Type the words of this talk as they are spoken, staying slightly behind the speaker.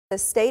The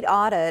state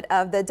audit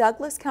of the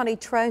Douglas County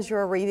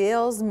Treasurer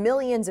reveals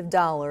millions of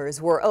dollars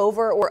were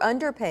over or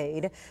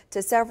underpaid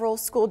to several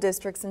school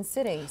districts and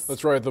cities.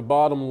 That's right. The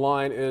bottom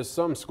line is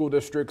some school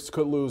districts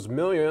could lose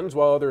millions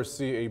while others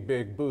see a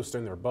big boost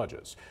in their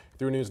budgets.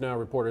 3 News Now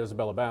reporter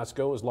Isabella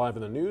Basco is live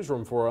in the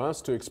newsroom for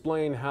us to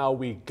explain how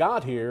we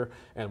got here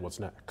and what's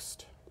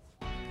next.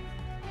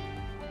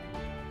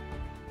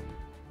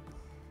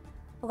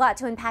 A lot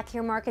to unpack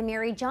here, Mark and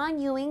Mary. John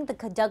Ewing, the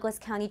Douglas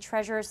County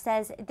Treasurer,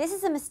 says this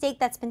is a mistake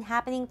that's been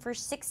happening for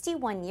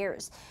 61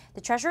 years. The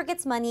Treasurer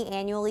gets money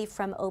annually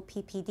from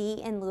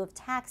OPPD in lieu of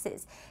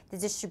taxes. The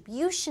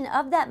distribution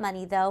of that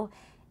money, though,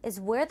 is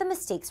where the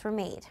mistakes were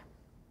made.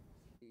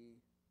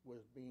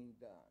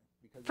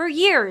 For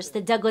years,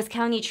 the Douglas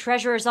County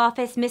Treasurer's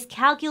Office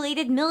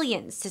miscalculated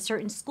millions to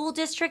certain school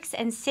districts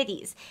and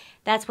cities.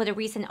 That's what a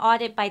recent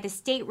audit by the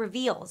state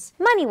reveals.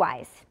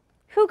 Money-wise,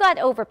 who got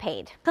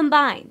overpaid?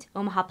 Combined,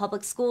 Omaha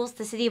Public Schools,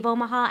 the City of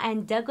Omaha,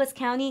 and Douglas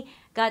County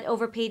got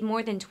overpaid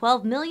more than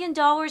 $12 million in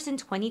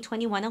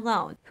 2021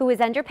 alone. Who was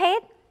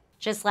underpaid?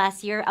 Just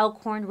last year,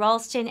 Elkhorn,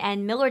 Ralston,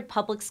 and Millard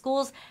Public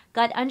Schools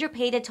got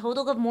underpaid a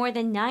total of more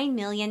than $9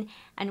 million,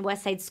 and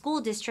Westside School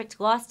District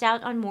lost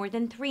out on more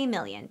than $3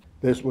 million.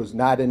 This was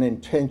not an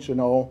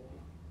intentional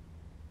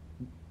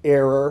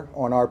error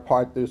on our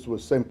part. This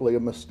was simply a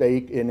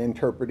mistake in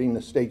interpreting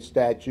the state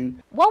statute.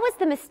 What was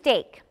the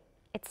mistake?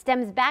 It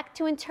stems back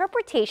to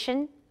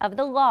interpretation of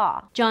the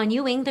law. John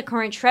Ewing, the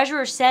current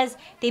treasurer, says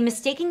they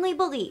mistakenly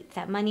believe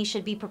that money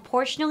should be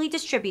proportionally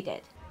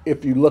distributed.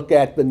 If you look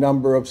at the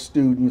number of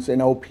students in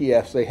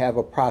OPS, they have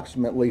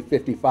approximately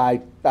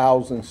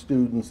 55,000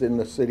 students in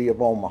the city of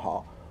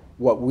Omaha.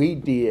 What we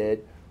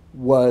did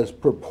was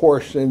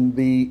proportion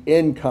the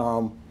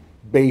income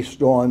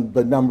based on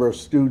the number of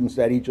students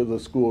that each of the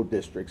school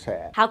districts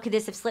had. How could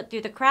this have slipped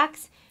through the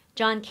cracks?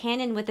 John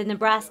Cannon with the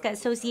Nebraska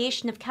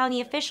Association of County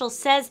Officials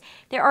says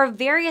there are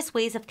various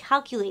ways of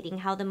calculating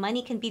how the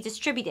money can be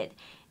distributed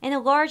in a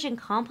large and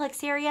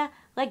complex area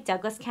like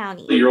Douglas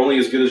County. You're only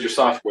as good as your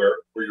software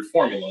or your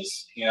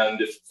formulas,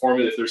 and if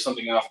there's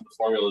something off in the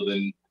formula,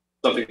 then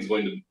something's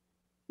going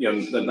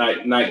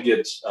to not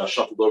get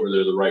shuffled over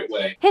there the right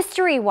way.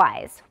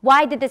 History-wise,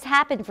 why did this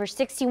happen for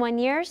 61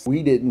 years?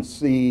 We didn't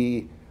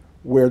see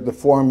where the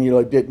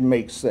formula didn't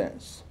make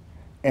sense.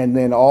 And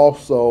then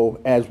also,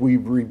 as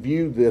we've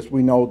reviewed this,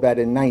 we know that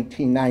in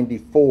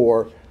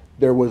 1994,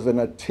 there was an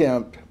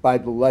attempt by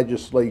the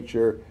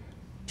legislature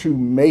to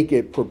make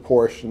it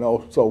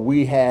proportional. So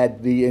we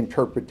had the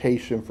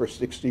interpretation for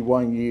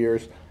 61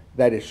 years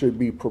that it should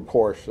be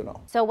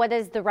proportional. So what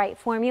is the right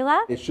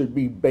formula? It should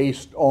be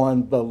based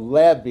on the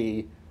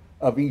levy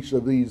of each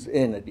of these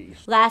entities.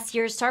 Last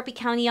year, Sarpy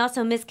County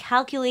also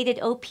miscalculated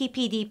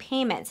OPPD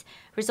payments,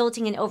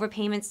 resulting in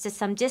overpayments to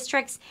some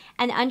districts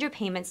and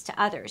underpayments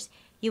to others.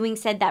 Ewing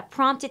said that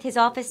prompted his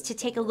office to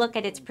take a look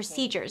at its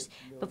procedures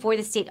before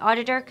the state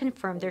auditor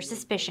confirmed their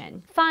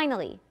suspicion.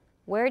 Finally,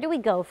 where do we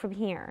go from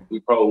here?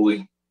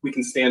 We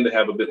can stand to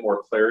have a bit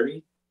more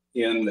clarity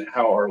in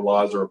how our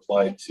laws are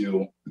applied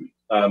to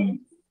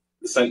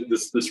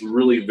this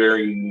really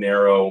very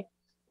narrow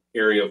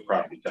area of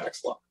property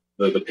tax law,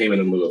 the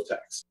payment in lieu of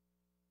tax.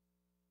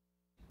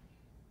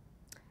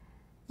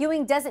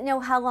 Ewing doesn't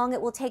know how long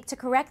it will take to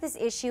correct this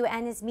issue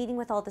and is meeting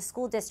with all the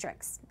school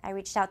districts. I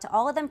reached out to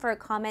all of them for a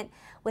comment,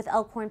 with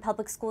Elkhorn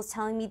Public Schools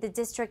telling me the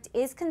district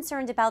is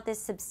concerned about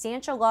this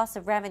substantial loss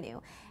of revenue,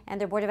 and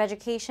their Board of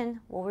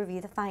Education will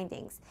review the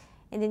findings.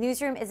 In the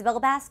newsroom, Isabella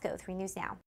Basco, 3 News Now.